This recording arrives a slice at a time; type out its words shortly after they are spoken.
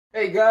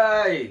Hey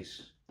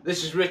guys,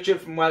 this is Richard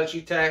from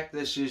WELSHYTECH.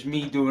 This is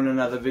me doing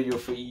another video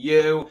for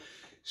you.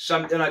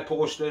 Something I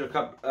posted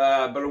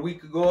about a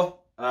week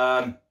ago.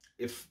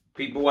 If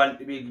people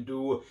want me to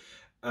do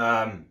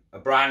a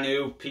brand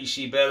new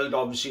PC build,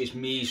 obviously it's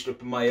me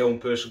stripping my own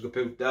personal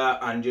computer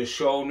and just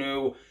showing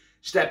you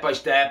step by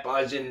step,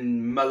 as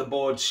in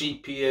motherboard,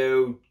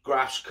 CPU,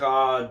 graphics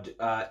card,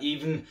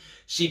 even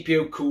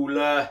CPU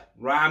cooler,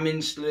 RAM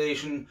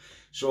installation.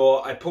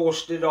 So I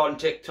posted on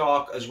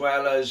TikTok as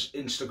well as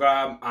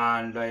Instagram,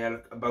 and I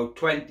had about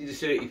 20 to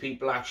 30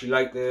 people actually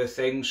like the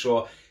thing.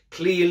 So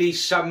clearly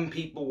some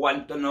people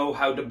want to know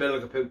how to build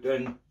a computer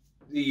in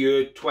the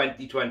year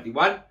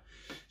 2021.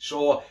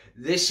 So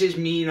this is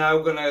me now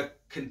going to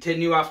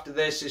continue after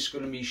this. It's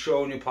going to be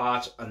showing you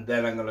parts, and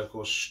then I'm going to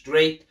go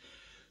straight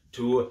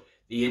to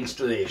the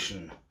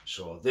installation.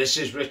 So this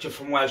is Richard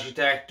from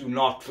WELSHYTECH. Do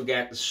not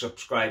forget to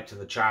subscribe to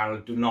the channel.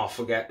 Do not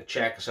forget to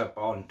check us up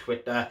on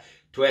Twitter,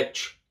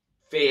 Twitch,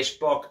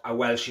 Facebook at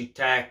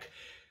WELSHYTECH.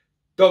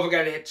 Don't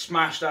forget to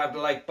smash that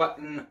like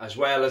button as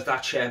well as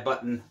that share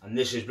button. And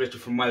this is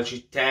Richard from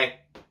WELSHYTECH.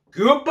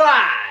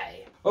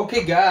 Goodbye.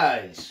 Okay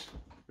guys,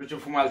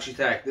 Richard from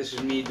WELSHYTECH. This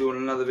is me doing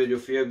another video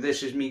for you.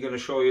 This is me going to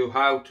show you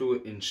how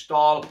to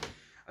install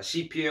a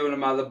CPU and a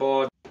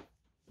motherboard.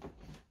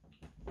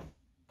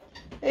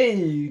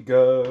 Hey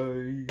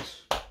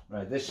guys.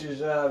 Right, this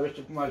is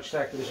Richard from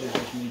WELSHYTECH. This is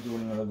just me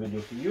doing another video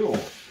for you.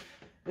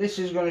 This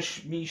is going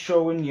to be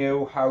showing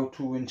you how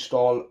to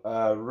install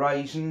a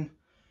Ryzen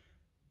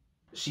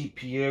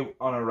CPU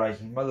on a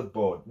Ryzen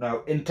motherboard.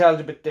 Now,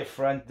 Intel's a bit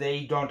different.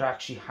 They don't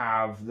actually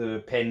have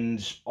the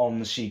pins on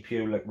the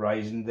CPU like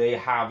Ryzen. They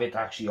have it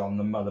actually on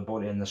the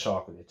motherboard in the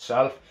socket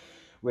itself,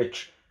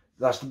 which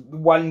that's the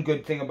one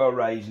good thing about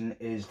Ryzen,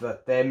 is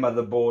that their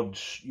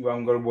motherboards, you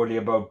haven't got to worry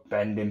about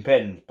bending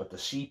pins, but the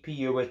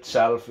CPU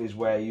itself is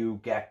where you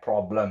get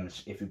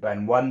problems. If you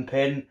bend one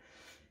pin, it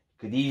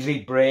could easily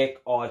break,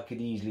 or it could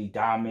easily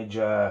damage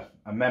a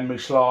memory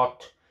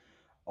slot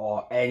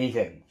or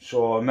anything.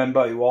 So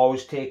remember, you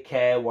always take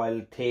care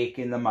while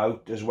taking them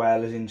out as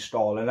well as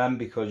installing them,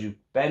 because you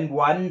bend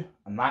one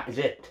and that is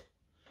it.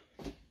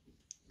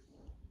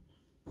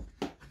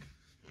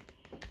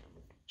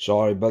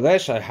 Sorry about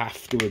this, I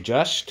have to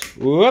adjust.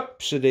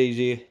 Whoops a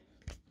daisy.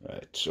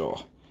 Right,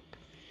 so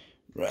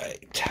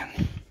right.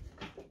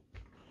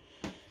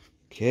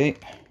 Okay.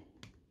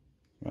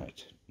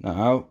 Right.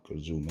 Now,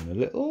 gotta zoom in a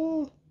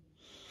little.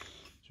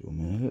 Zoom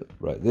in a little.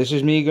 Right, this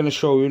is me going to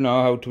show you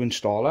now how to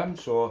install them.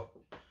 So,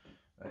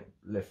 right,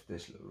 lift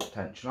this little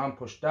tension arm,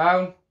 push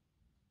down,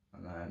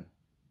 and then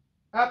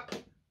up,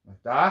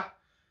 like that.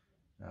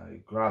 Now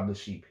you grab the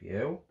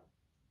CPU,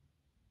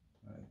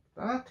 like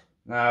that.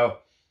 Now,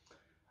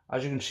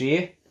 as you can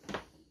see,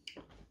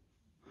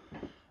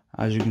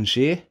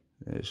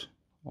 there's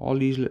all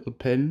these little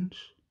pins,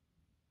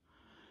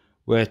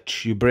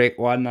 which you break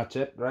one, that's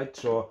it, right?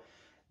 So,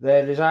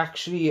 there is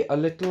actually a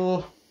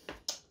little,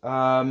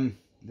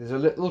 there's a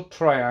little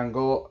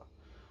triangle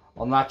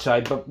on that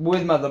side, but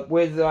with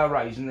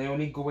Ryzen, they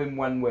only go in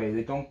one way.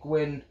 They don't go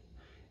in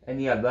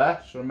any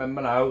other. So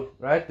remember now,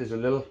 right? There's a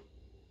little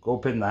go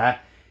pin there.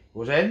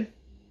 Goes in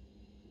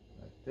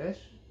like this.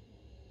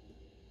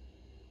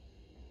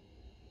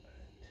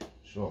 Right.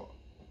 So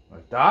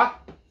like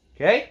that.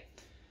 Okay.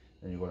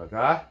 Then you go like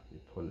that. You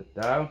pull it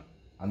down,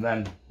 and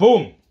then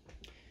boom.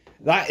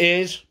 That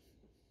is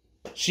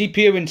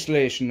CPU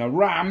installation. Now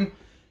RAM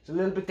is a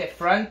little bit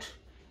different.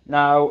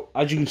 Now,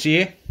 as you can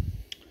see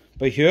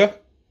by here,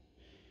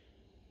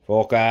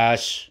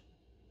 focus,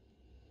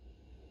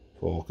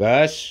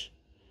 focus,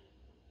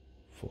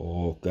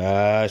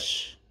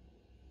 focus.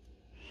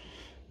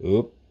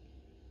 Oop,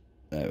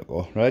 there we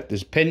go. Right,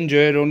 there's a pin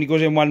here. It only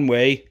goes in one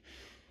way.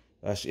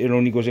 It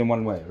only goes in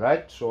one way,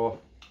 right? So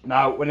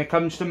now, when it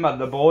comes to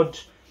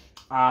motherboards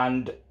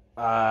and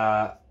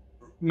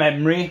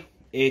memory,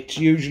 it's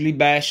usually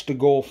best to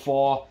go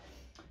for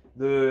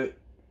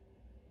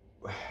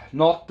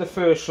not the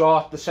first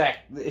slot,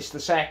 it's the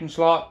second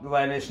slot,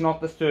 then it's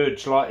not the third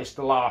slot, it's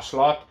the last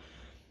slot,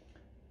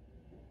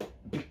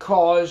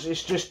 because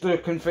it's just the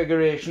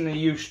configuration.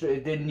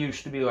 It didn't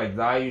used to be like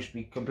that. It used to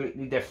be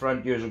completely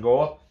different years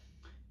ago,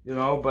 you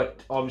know,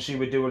 but obviously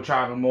with dual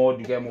channel mode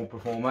you get more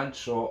performance.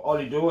 So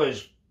all you do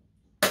is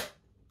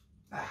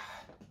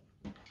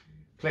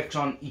clicks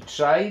on each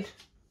side,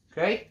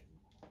 okay,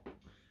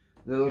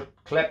 little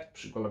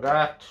clips, you go like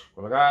that,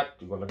 go like that,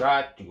 you go like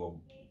that, you go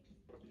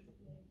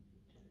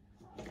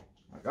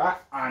like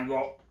that, and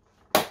go,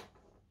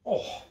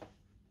 oh,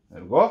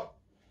 there we go.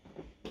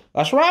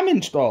 That's RAM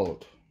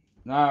installed.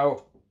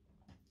 Now,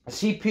 a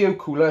CPU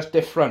cooler is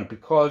different,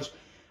 because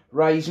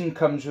Ryzen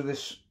comes with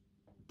this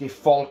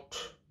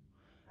default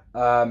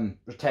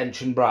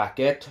retention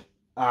bracket,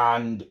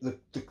 and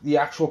the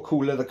actual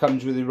cooler that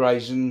comes with the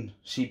Ryzen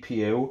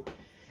CPU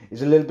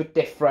is a little bit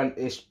different.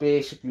 It's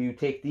basically, you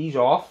take these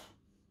off,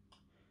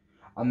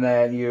 and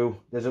then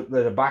there's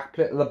a back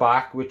plate at the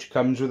back which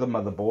comes with the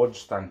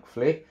motherboards,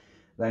 thankfully.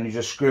 Then you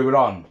just screw it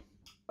on.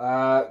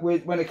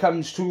 When it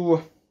comes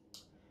to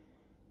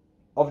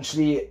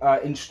obviously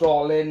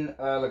installing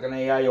like an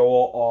AIO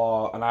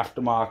or an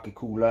aftermarket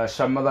cooler,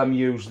 some of them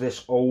use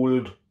this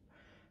old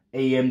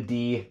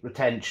AMD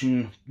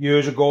retention.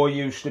 Years ago it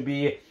used to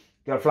be,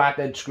 get a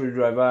flathead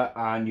screwdriver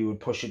and you would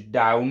push it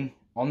down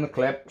on the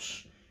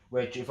clips,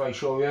 which if I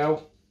show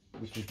you,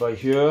 which is by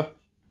here,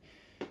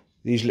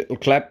 these little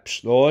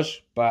clips,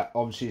 those, but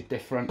obviously it's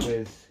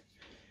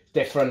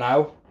different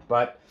now.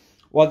 But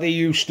what they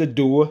used to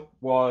do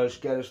was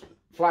get a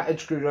flathead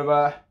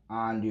screwdriver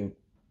and you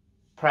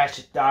press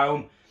it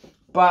down,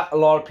 but a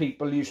lot of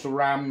people used to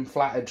ram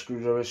flathead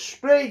screwdrivers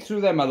straight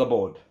through their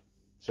motherboard.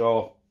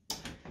 So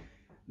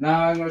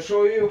now I'm going to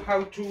show you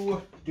how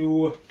to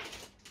do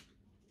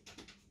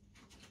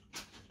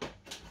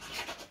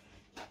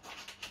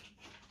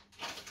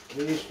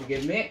please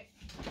forgive me.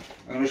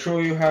 I'm going to show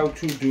you how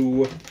to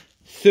do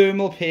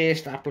thermal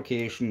paste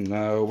application.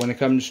 Now when it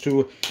comes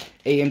to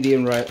AMD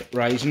and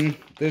Ryzen,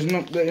 there's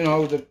not, you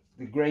know, the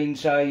grain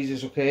size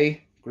is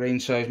okay, grain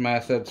size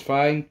method's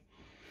fine.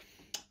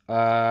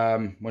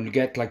 When you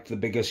get like the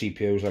bigger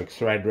CPUs like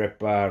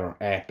Threadripper or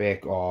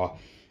Epic or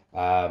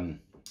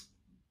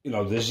you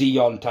know, the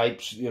Xeon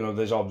types, you know,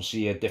 there's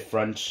obviously a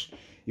difference.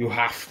 You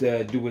have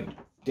to do it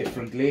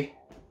differently.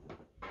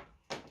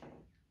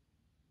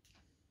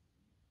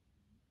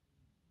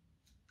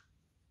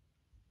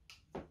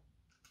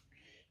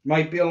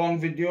 Might be a long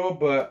video,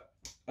 but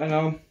I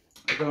don't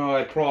know,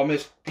 I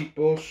promised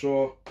people,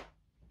 so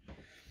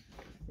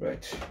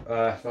right,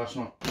 that's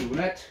not doing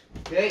it.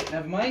 Okay,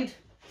 never mind.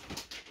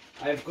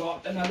 I've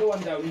got another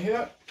one down here.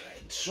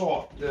 Right,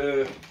 so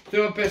the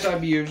thermal paste I'll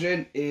be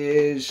using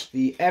is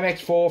the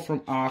MX4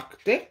 from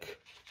Arctic,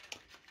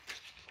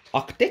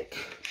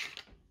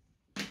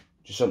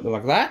 just something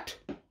like that.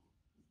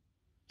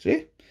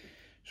 See?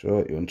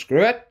 So you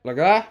unscrew it like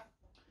that.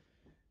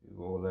 You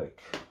go like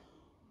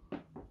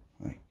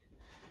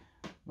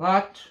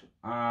that,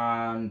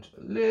 and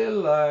a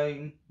little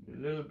line, a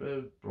little bit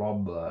of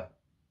blob there,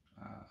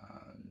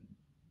 and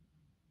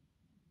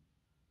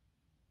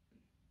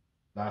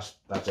that's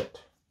it.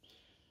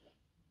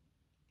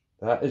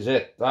 That is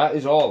it. That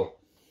is all.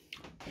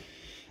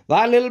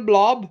 That little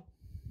blob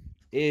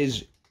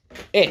is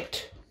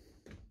it.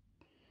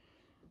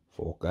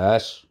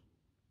 Focus.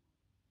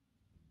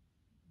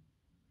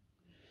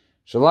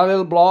 So that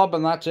little blob,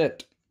 and that's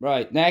it.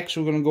 Right, next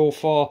we're going to go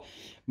for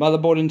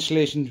motherboard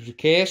installation to the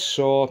case,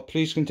 so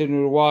please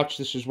continue to watch.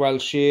 This is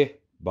WELSHYTECH.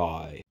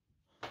 Bye.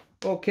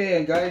 Okay,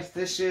 and guys,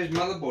 this is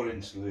motherboard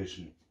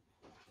installation.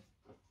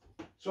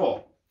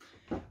 So,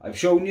 I've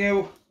shown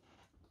you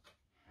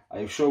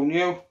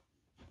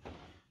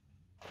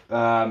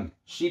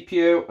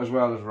CPU as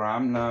well as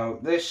RAM. Now,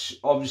 this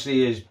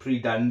obviously is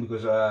pre-done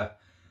because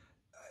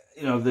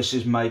you know, this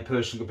is my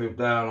personal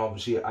computer and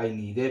obviously I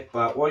need it.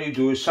 But what you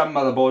do is, some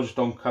motherboards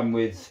don't come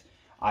with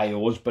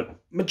IOs, but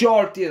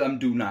majority of them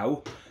do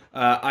now.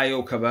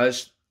 IO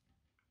covers,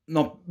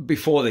 not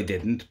before they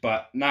didn't,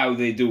 but now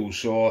they do.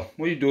 So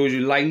what you do is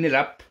you line it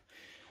up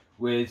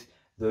with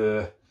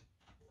the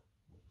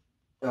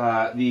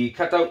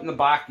cutout in the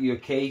back of your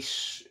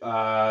case.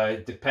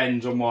 It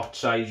depends on what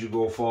size you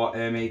go for,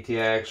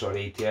 M-ATX or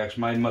ATX.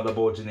 My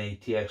motherboard's an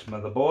ATX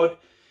motherboard.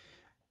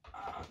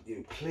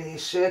 You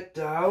place it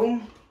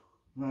down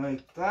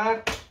like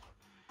that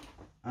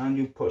and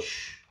you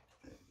push.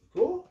 There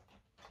we go.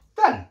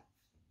 Done.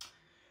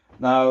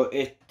 Now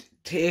it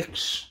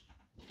takes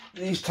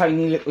these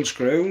tiny little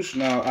screws.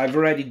 Now I've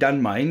already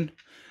done mine.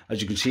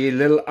 As you can see, a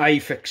little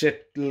iFixit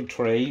little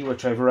tray,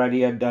 which I've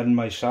already had done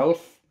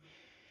myself.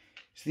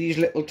 It's these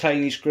little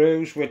tiny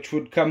screws, which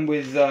would come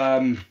with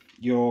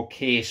your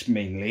case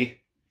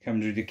mainly.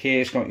 Comes with your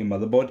case, not your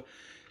motherboard.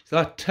 It's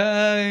that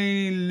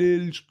tiny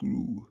little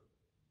screw.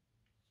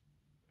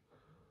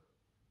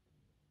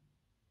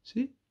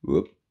 See?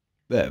 Whoop.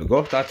 There we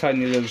go, that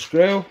tiny little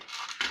screw.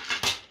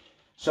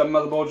 Some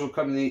motherboards will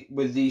come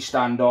with these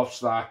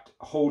standoffs that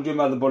hold your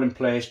motherboard in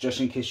place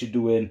just in case you're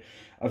doing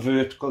a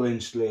vertical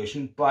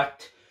installation.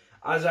 But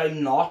as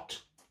I'm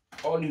not,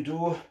 all you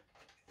do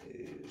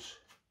is,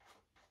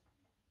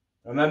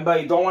 remember,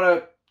 you don't want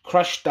to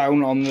crush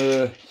down on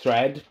the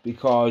thread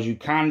because you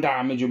can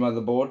damage your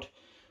motherboard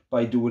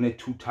by doing it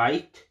too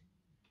tight.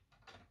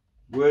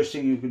 Worst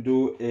thing you could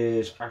do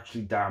is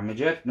actually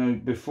damage it. Now,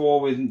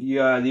 before with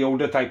the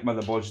older type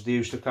motherboards, they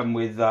used to come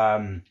with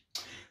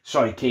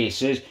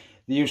cases.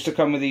 They used to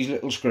come with these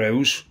little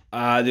screws.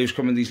 They used to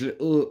come with these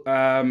little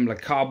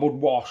like cardboard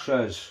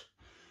washers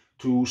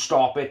to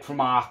stop it from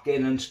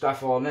arcing and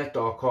stuff on it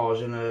or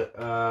causing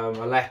a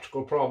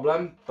electrical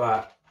problem.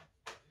 But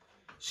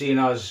seeing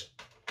as,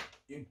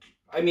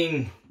 I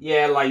mean,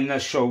 yeah,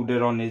 Linus showed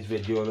it on his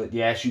video that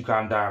yes, you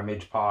can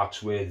damage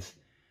parts with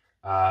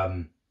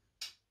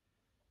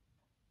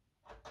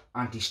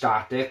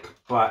anti-static,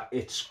 but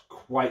it's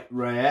quite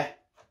rare.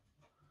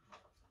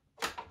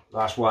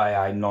 That's why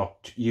I'm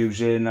not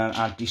using an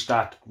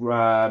anti-static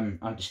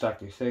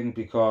thing,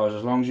 because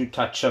as long as you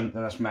touch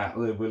something that's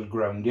metal, it will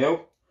ground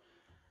you,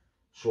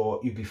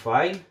 so you'll be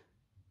fine.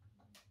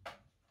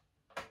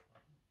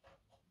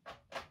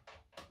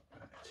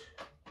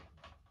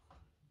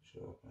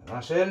 So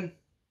That's in.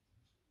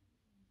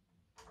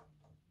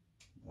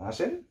 That's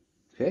in.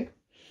 Okay.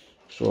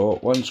 So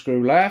one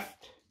screw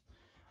left.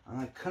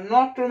 And I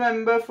cannot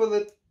remember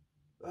where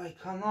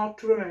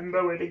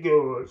it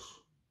goes.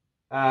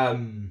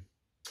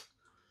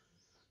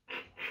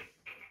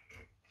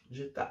 Is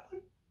it that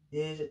one?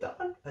 Is it that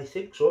one? I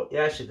think so.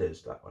 Yes, it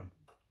is that one.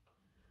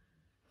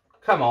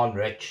 Come on,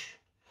 Rich.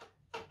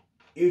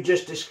 You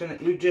just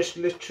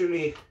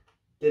literally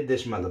did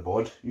this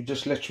motherboard. You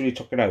just literally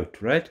took it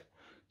out, right?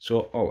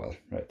 So, oh well,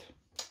 right.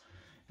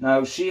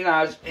 Now, seeing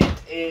as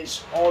it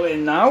is all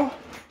in now,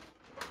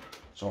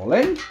 it's all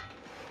in,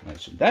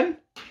 nice and done.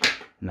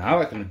 Now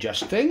I can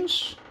adjust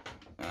things,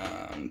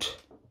 and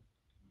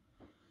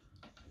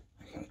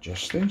I can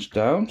adjust things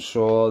down.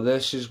 So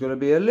this is going to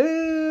be a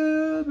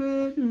little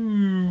bit.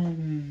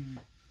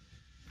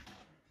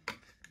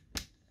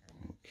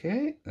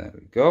 Okay, there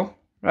we go.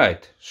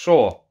 Right,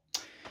 so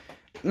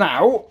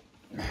now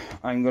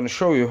I'm going to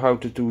show you how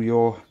to do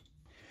your.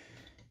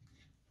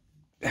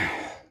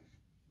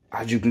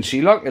 As you can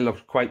see, look, it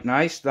looks quite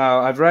nice. Now,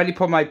 I've already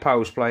put my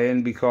power supply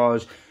in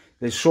because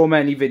there's so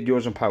many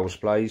videos on power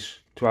supplies.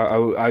 To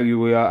how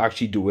you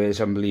actually do it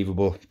is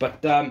unbelievable.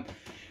 But,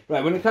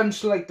 right, when it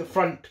comes to, like, the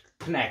front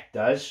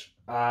connectors,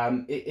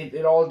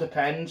 it all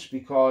depends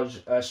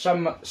because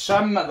some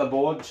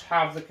motherboards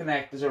have the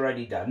connectors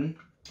already done.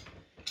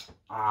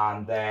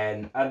 And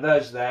then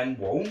others then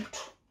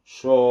won't.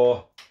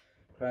 So,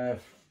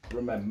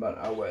 remember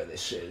now where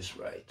this is,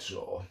 right,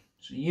 so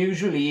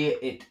usually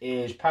it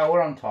is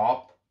power on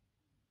top,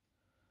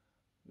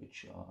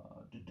 which are,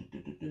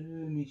 let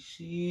me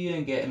see,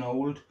 I'm getting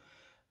old,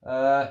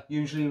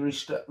 usually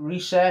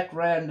reset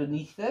right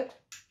underneath it,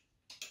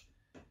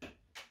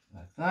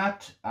 like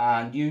that,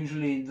 and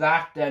usually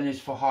that then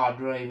is for hard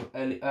drive,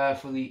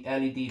 for the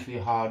LED for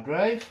your hard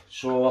drive,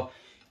 so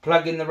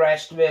plug in the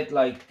rest of it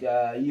like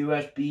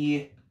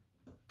USB,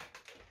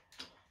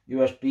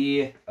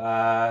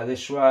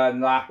 this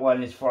one, that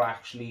one is for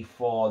actually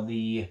for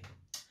the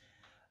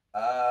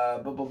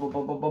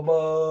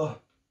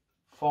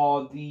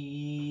for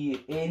the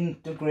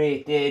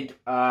integrated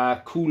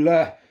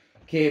cooler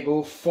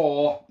cable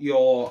for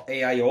your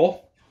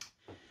AIO.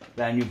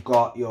 Then you've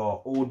got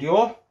your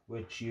audio,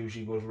 which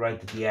usually goes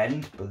right at the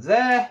end, but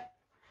there.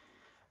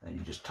 Then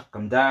you just tuck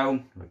them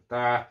down like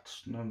that.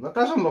 No, that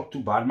doesn't look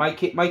too bad. My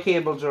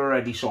cables are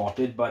already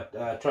sorted, but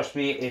trust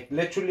me, it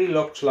literally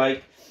looks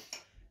like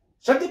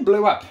something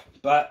blew up,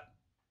 but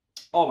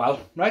oh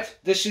well, right?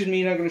 This is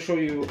me now going to show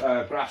you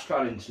graphics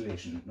card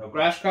installation. Now,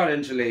 graphics card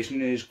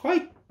installation is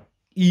quite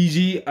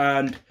easy,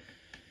 and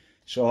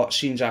so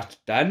since that's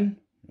done,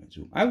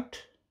 zoom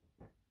out,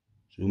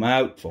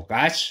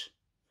 focus.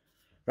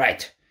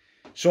 Right,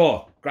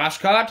 so graphics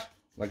card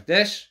like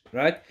this,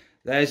 right?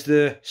 There's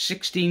the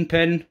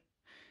 16-pin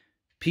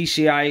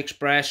PCI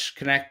Express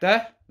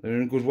connector.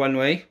 It goes one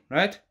way,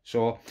 right?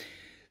 So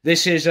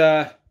this is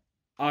a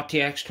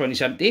RTX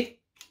 2070.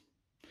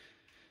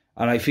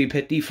 And I feel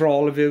pity for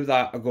all of you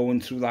that are going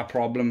through that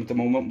problem at the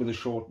moment with the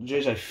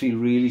shortages. I feel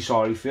really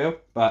sorry for you.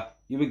 But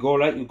here we go,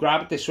 right? You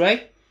grab it this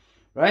way,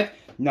 right?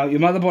 Now your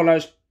motherboard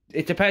has,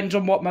 it depends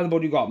on what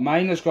motherboard you got.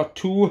 Mine has got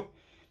two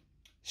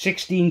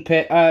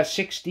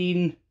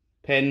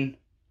 16-pin,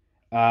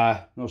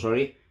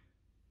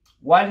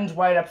 one's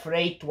wired up for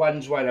 8,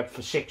 one's wired up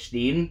for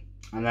 16.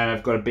 And then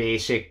I've got a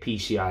basic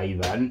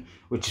PCI then,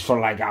 which is for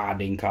like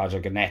adding cards,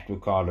 like a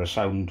network card or a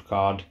sound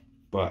card.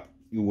 But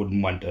you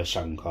wouldn't want a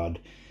sound card.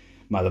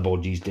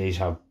 Motherboard these days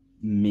have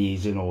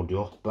amazing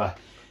audio. But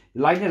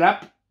you line it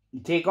up, you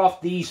take off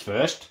these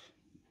first.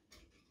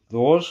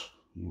 Those,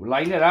 you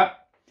line it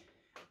up,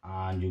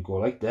 and you go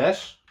like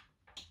this,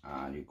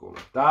 and you go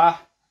like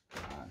that,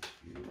 and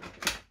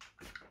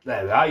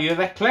there we are, you hear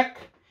that click?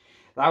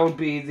 That would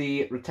be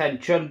the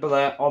retention,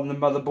 but on the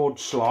motherboard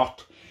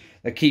slot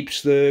that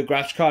keeps the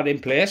graphics card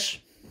in place.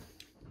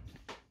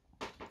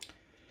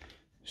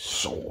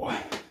 So,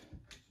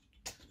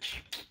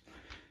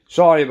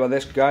 sorry about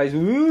this, guys.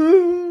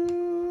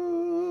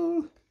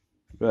 Ooh.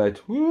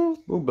 Right, oh,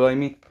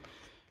 blimey.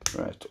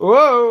 Right,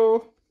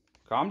 whoa,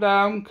 calm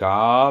down,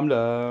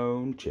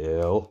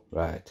 chill.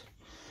 Right,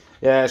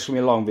 yeah, it's gonna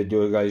be a long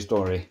video, guys,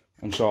 don't worry.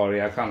 I'm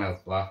sorry, I can't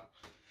help that.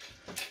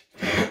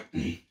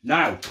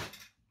 Now,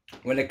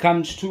 when it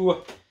comes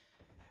to,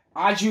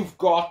 as you've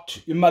got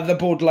your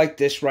motherboard like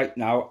this right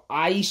now,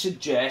 I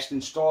suggest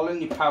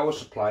installing your power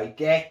supply,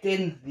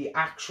 getting the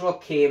actual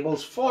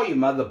cables for your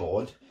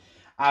motherboard,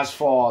 as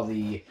for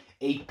the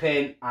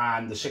 8-pin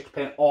and the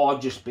 6-pin, or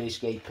just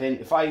basic 8-pin.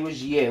 If I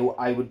was you,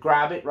 I would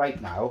grab it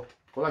right now,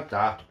 go like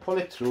that, pull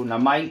it through. Now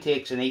mine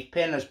takes an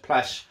 8-pin as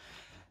plus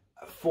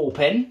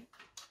 4-pin,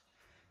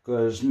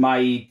 because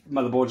my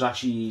motherboard's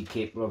actually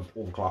capable of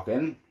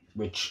overclocking,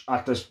 which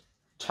at this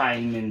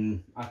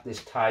time,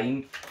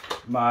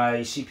 my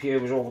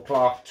CPU was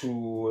overclocked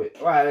to,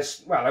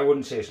 well, I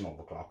wouldn't say it's an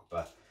overclock,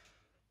 but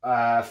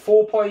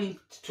 4.2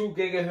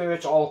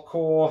 gigahertz all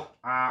core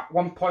at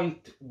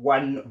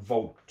 1.1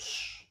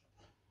 volts.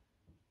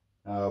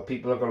 Now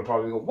people are going to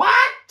probably go,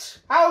 what?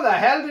 How the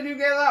hell did you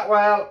get that?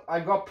 Well,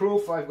 I've got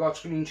proof. I've got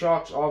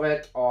screenshots of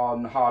it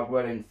on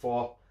Hardware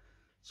Info.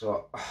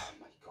 So, oh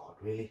my God,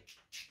 really?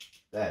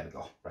 There we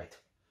go. Right.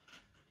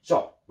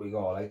 So, we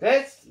go like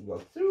this. We go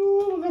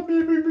through.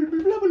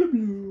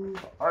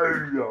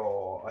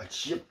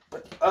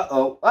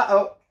 Uh-oh.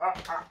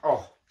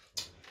 Uh-oh.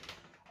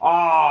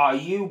 Ah,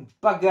 you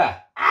bugger.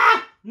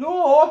 Ah,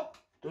 no.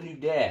 Don't you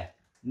dare.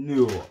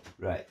 No.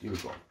 Right, here we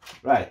go.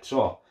 Right,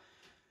 so,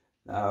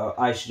 now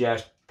I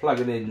suggest plug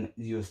it in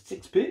your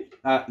 6-pin.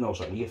 No,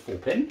 sorry, your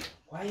 4-pin.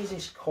 Why is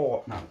this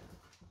caught now?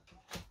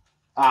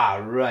 Ah,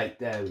 right,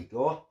 there we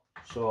go.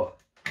 So,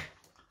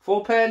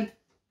 4-pin,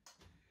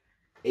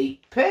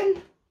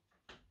 8-pin,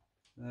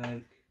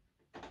 like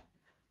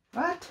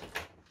that.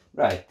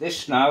 Right,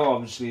 this now,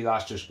 obviously,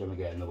 that's just going to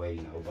get in the way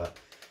now, but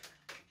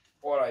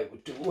what I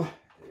would do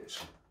is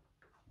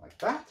like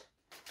that.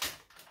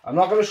 I'm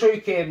not going to show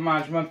you cable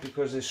management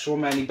because there's so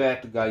many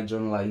better guides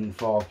online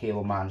for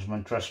cable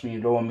management. Trust me,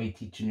 you don't want me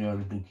teaching you how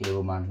to do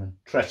cable management.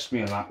 Trust me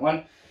on that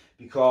one,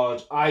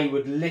 because I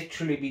would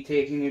literally be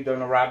taking you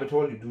down a rabbit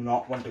hole you do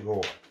not want to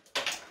go.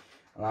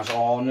 And that's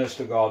honest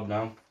to God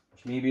now.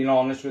 It's me being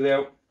honest with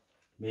you.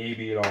 Me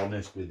being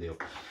honest with you.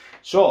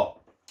 So,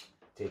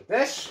 take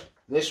this.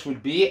 This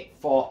would be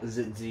for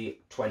the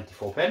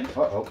 24-pin.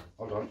 Uh-oh,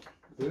 hold on.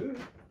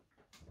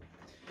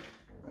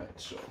 Right,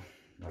 so,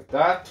 like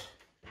that.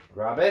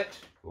 Grab it,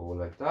 go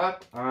like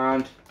that,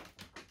 and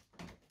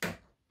there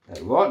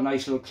we go,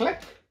 nice little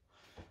click.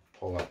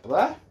 Pull up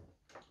there,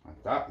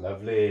 like that,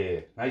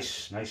 lovely.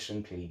 Nice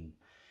and clean.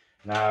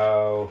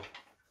 Now,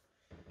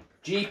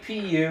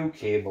 GPU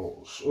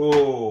cables.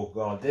 Oh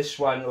God, this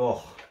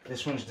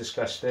one's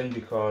disgusting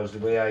because the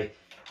way I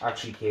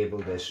actually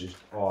cabled this is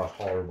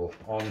horrible.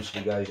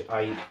 Honestly guys,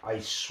 I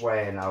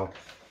swear now,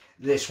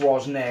 this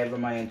was never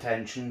my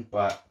intention,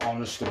 but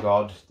honest to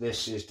God,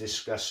 this is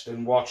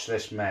disgusting. Watch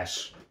this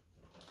mess.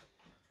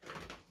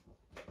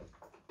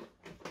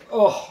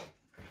 Oh,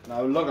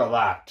 now look at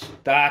that.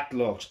 That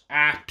looks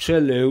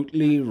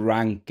absolutely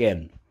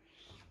ranking.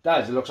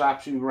 It looks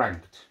absolutely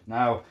ranked.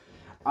 Now,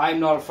 I'm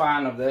not a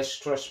fan of this.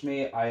 Trust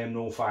me, I am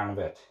no fan of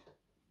it.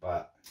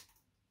 But,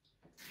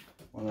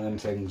 one of them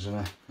things,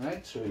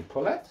 right? So you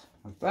pull it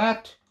like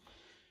that.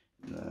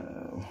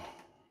 Now,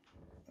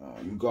 oh,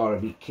 you gotta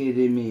be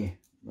kidding me.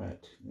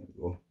 Right, there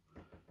we go.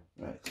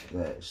 Right,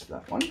 there's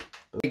that one.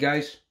 Okay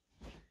guys,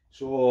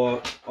 so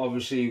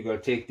obviously you've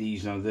got to take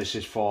these now. This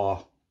is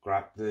for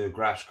the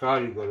graphics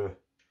card. You've got to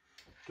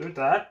do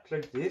that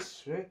like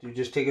this, right? You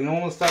just take a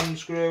normal thumb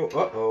screw.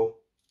 Uh-oh.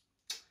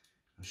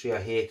 See,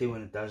 I hate it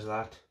when it does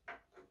that.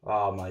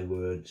 Oh my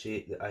word,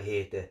 see, I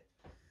hate it.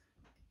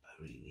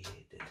 I really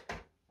hate it.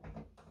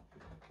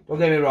 Don't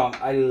get me wrong,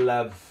 I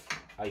love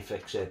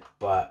iFixit,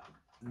 but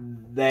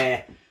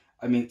I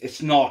mean,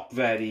 it's not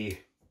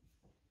very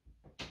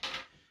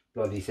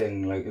bloody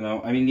thing, like, you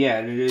know. I mean,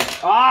 yeah, it is.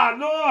 Ah,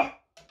 no!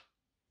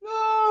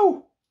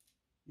 No!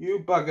 You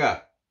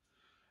bugger.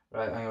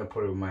 Right, I'm going to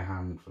put it with my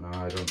hand for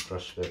now. I don't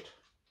trust it.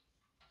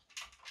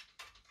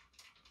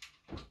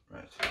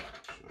 Right, so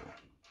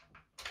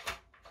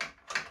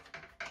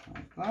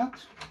like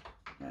that.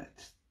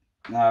 Right.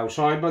 Now,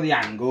 sorry about the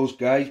angles,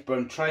 guys, but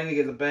I'm trying to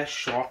get the best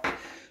shot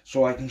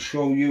so I can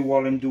show you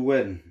what I'm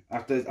doing.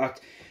 At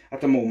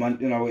the moment,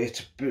 you know,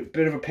 it's a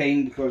bit of a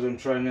pain because I'm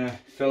trying to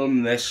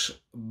film this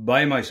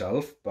by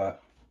myself,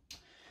 but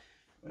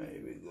there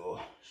we go.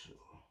 So,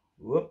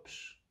 whoops.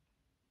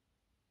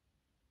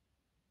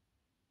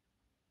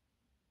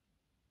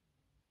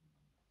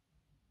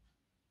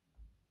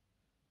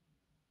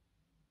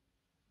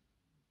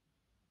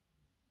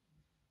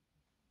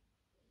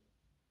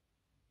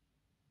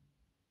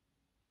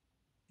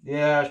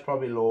 Yeah, it's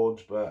probably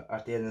loads, but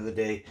at the end of the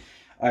day,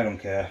 I don't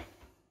care.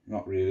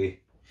 Not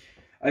really.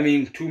 I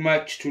mean, too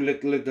much, too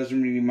little, it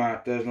doesn't really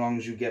matter. As long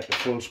as you get the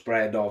full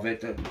spread of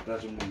it, it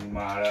doesn't really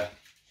matter.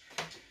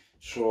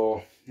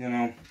 So, you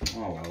know,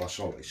 oh well, that's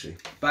all I say.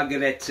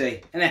 Bugger it,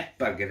 say, innit?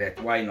 Bugger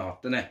it. Why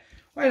not, innit?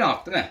 Why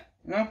not, innit?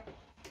 You know?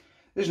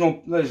 There's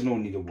no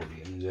need of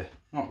worrying, is there?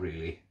 Not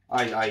really.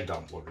 I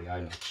don't worry.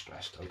 I'm not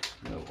stressed out.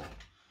 No.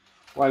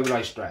 Why would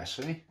I stress,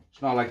 eh?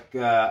 It's not like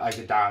I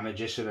could damage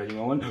this at any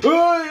moment.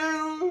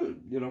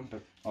 You know,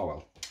 but oh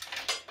well.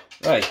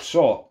 Right,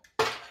 so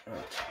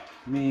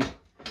me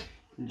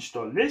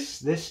install this.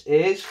 This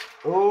is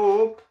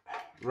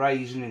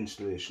rising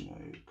installation.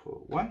 Now you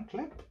put one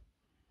clip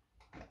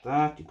like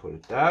that. You put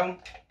it down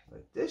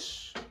like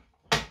this.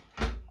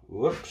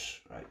 Whoops!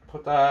 Right,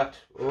 put that.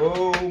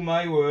 Oh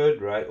my word!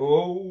 Right.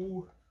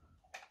 Oh.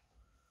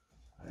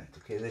 Right.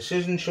 Okay. This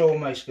isn't showing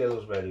my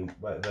skills very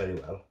well.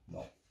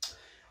 No.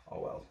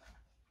 Oh well.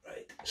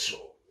 Right.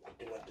 So what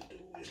I want to do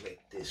is like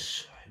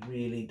this. I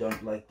really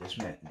don't like this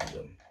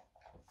mechanism.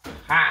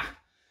 Ha!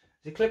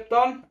 Is it clipped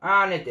on?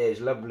 And it is.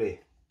 Lovely.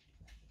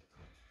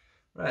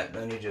 Right,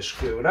 then you just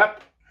screw it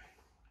up.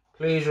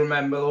 Please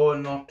remember though,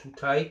 not too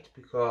tight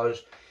because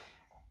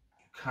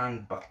you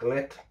can buckle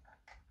it.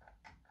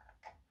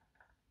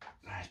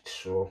 Right,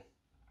 so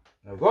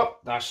there we go.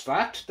 That's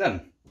that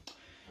done.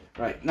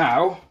 Right,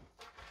 now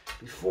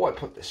before I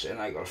put this in,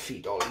 I gotta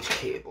feed all these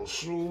cables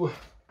through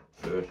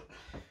first.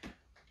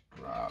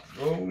 Grab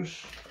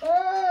those.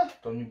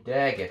 Don't you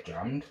dare get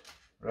jammed,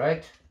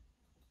 right?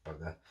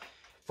 Bugger.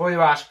 Before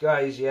you ask,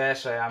 guys,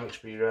 yes, I am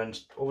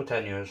experienced, over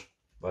 10 years,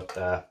 but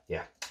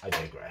yeah, I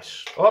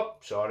digress. Oh,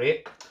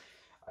 sorry,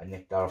 I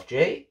nicked that off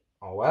Jay.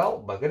 Oh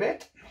well, bugger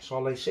it. That's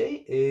all I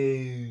say.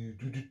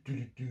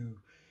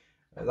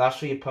 That's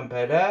for your pump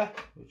header,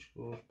 which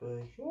goes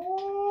by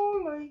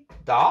like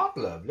that,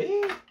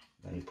 lovely.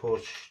 Then you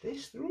push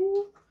this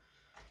through,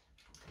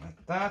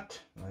 like that,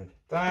 like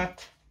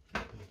that.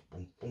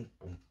 Boom, boom,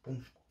 boom,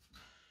 boom.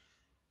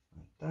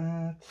 Like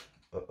that.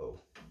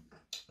 Uh-oh.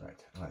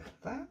 Right, like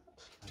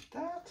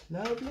that,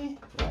 lovely.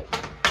 Right.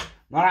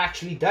 Not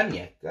actually done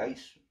yet,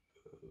 guys.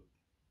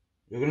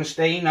 You're gonna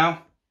stay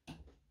now.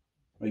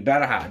 You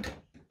better had.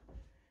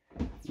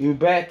 You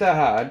better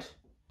had.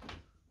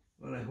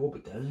 Well, I hope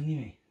it does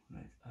anyway.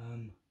 Right,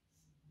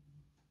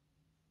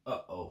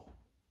 uh-oh.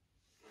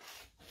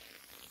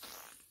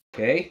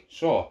 Okay,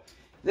 so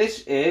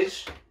this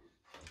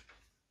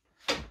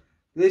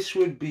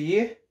would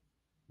be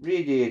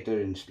radiator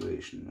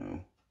installation now.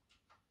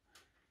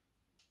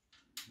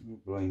 Oh,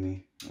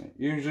 blimey. Right.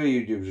 Usually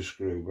you'd use a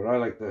screw, but I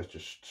like to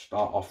just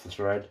start off the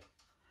thread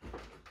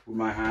with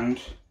my hand.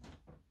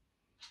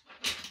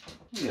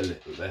 Maybe a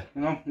little bit,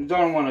 you know. You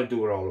don't want to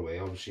do it all the way,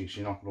 obviously, because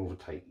you're not going to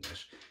over tighten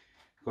this.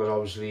 Because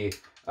obviously,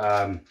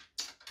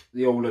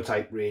 the older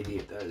type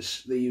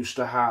radiators, they used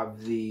to have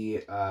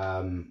the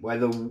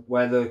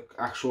where the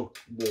actual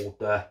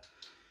water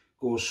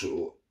goes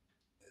through.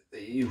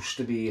 It used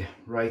to be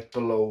right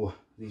below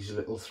these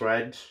little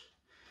threads.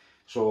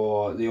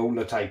 So the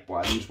older type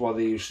ones, what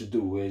they used to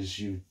do is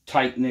you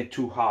tighten it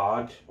too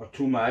hard or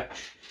too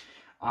much,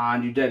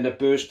 and you'd end up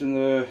bursting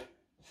the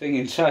thing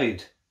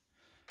inside.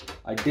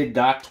 I did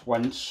that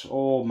once.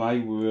 Oh my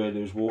word,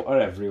 there was water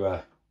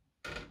everywhere.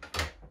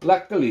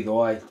 Luckily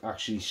though, I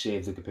actually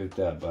saved the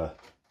computer, but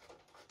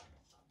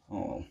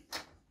oh,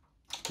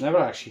 never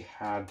actually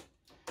had.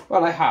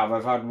 Well,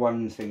 I've had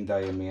one thing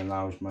die on me, and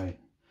that was my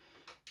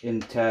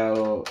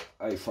Intel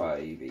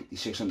i5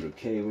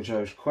 8600K, which I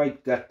was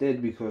quite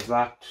gutted because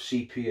that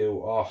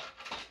CPU, oh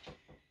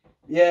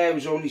yeah, it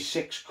was only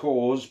 6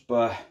 cores,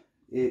 but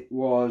it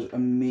was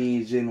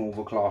amazing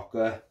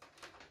overclocker.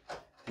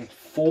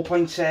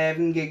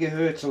 4.7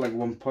 gigahertz or like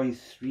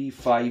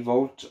 1.35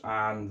 volts,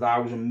 and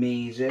that was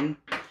amazing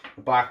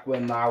back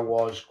when that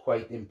was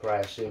quite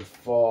impressive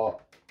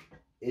for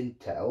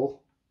Intel,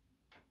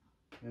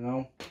 you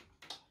know.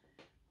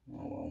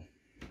 Oh well.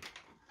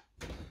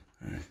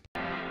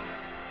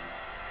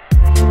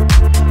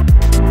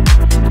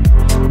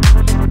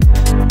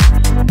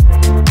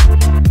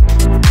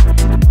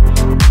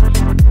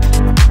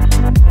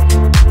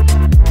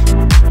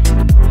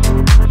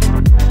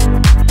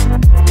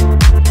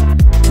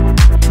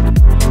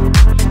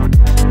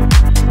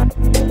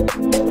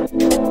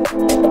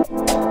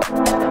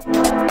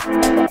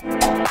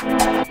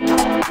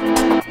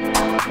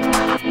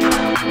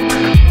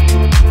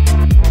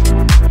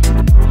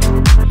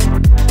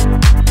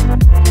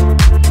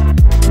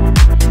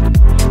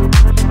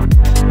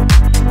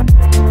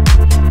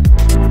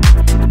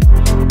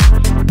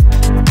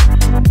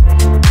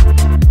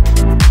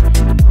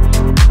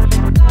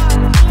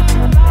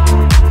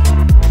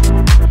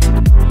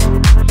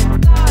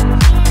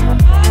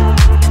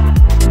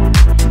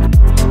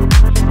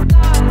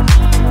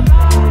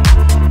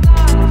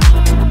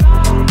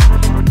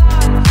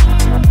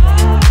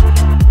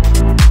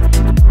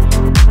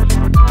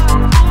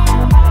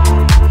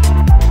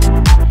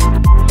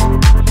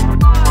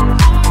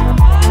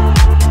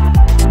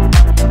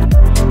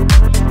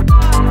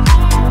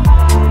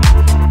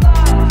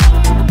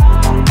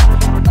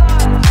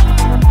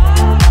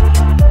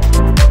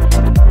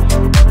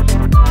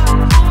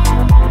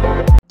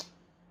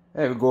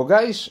 There we go,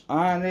 guys,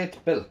 and it's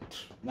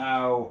built.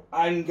 Now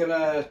I'm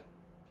gonna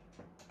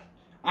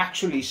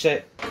actually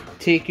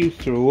take you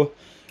through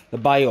the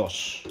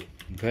BIOS.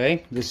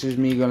 Okay, this is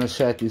me gonna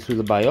set you through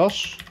the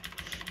BIOS.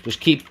 Just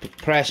keep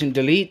pressing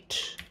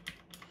delete.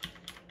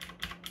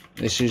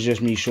 This is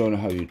just me showing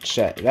how you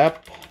set it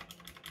up.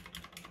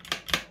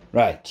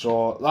 Right,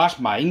 so that's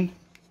mine.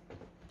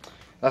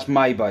 That's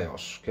my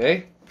BIOS.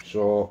 Okay,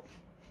 so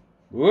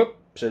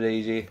whoops, it's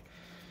easy.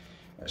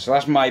 So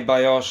that's my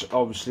BIOS.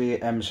 Obviously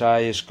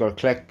MSI has got a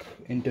click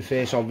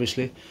interface,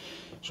 obviously.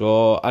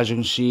 So as you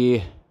can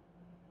see,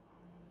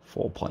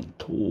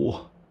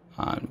 4.2,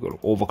 and we've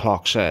got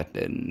overclock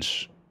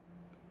settings.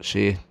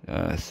 See,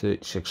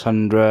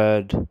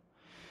 3600.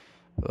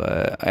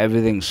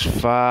 Everything's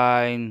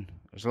fine.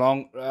 As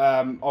long,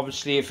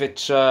 obviously, if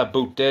it's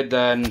booted,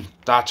 then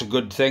that's a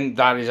good thing.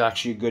 That is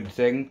actually a good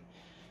thing.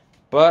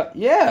 But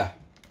yeah,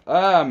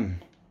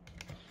 I'm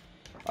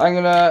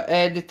gonna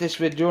edit this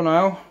video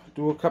now.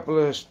 Do a couple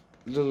of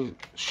little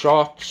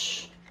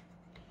shots.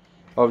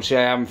 Obviously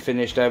I haven't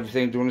finished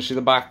everything. Do you want to see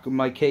the back of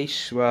my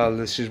case? Well,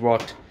 this is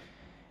what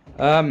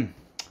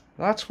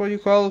that's what you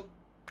call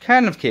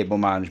kind of cable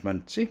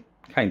management. See,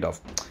 kind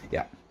of,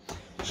 yeah.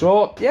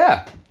 So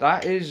yeah,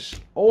 that is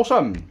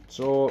awesome.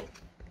 So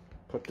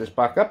put this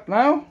back up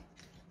now.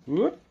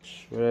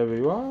 Whoops, wherever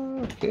you are,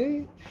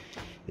 okay.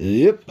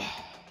 Yep.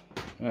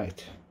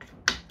 Right.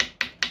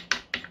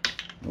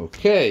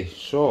 Okay,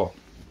 so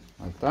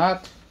like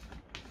that.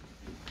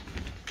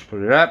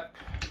 Put it up.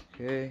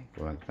 Okay,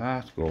 go like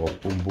that. Go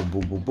boom, boom,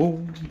 boom, boom,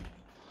 boom.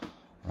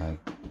 Like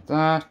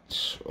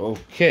that.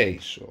 Okay,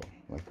 so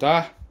like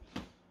that.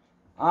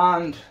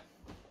 And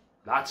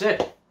that's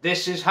it.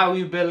 This is how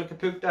you build a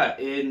computer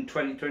in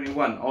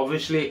 2021.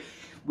 Obviously,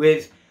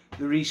 with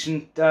the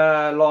recent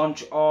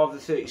launch of the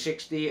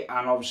 3060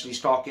 and obviously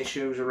stock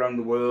issues around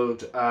the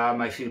world,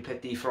 I feel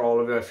pity for all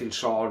of you. I feel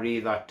sorry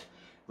that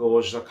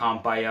those that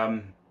can't buy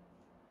them,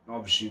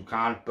 obviously you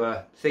can't,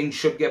 but things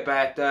should get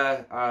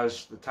better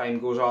as the time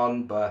goes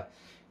on. But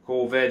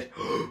COVID,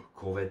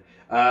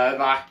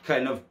 that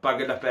kind of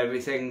buggered up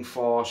everything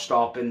for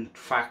stopping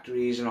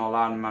factories and all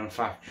that, and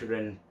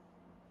manufacturing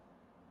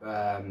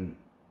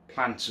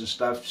plants and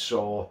stuff.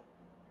 So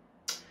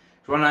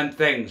it's one of them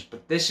things.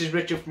 But this is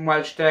Richard from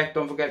WELSHYTECH.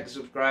 Don't forget to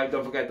subscribe,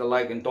 don't forget to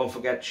like, and don't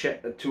forget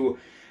to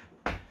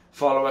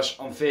follow us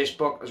on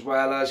Facebook, as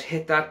well as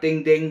hit that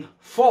ding ding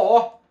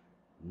for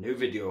new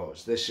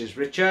videos. This is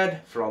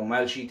Richard from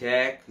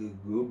WELSHYTECH.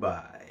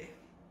 Goodbye.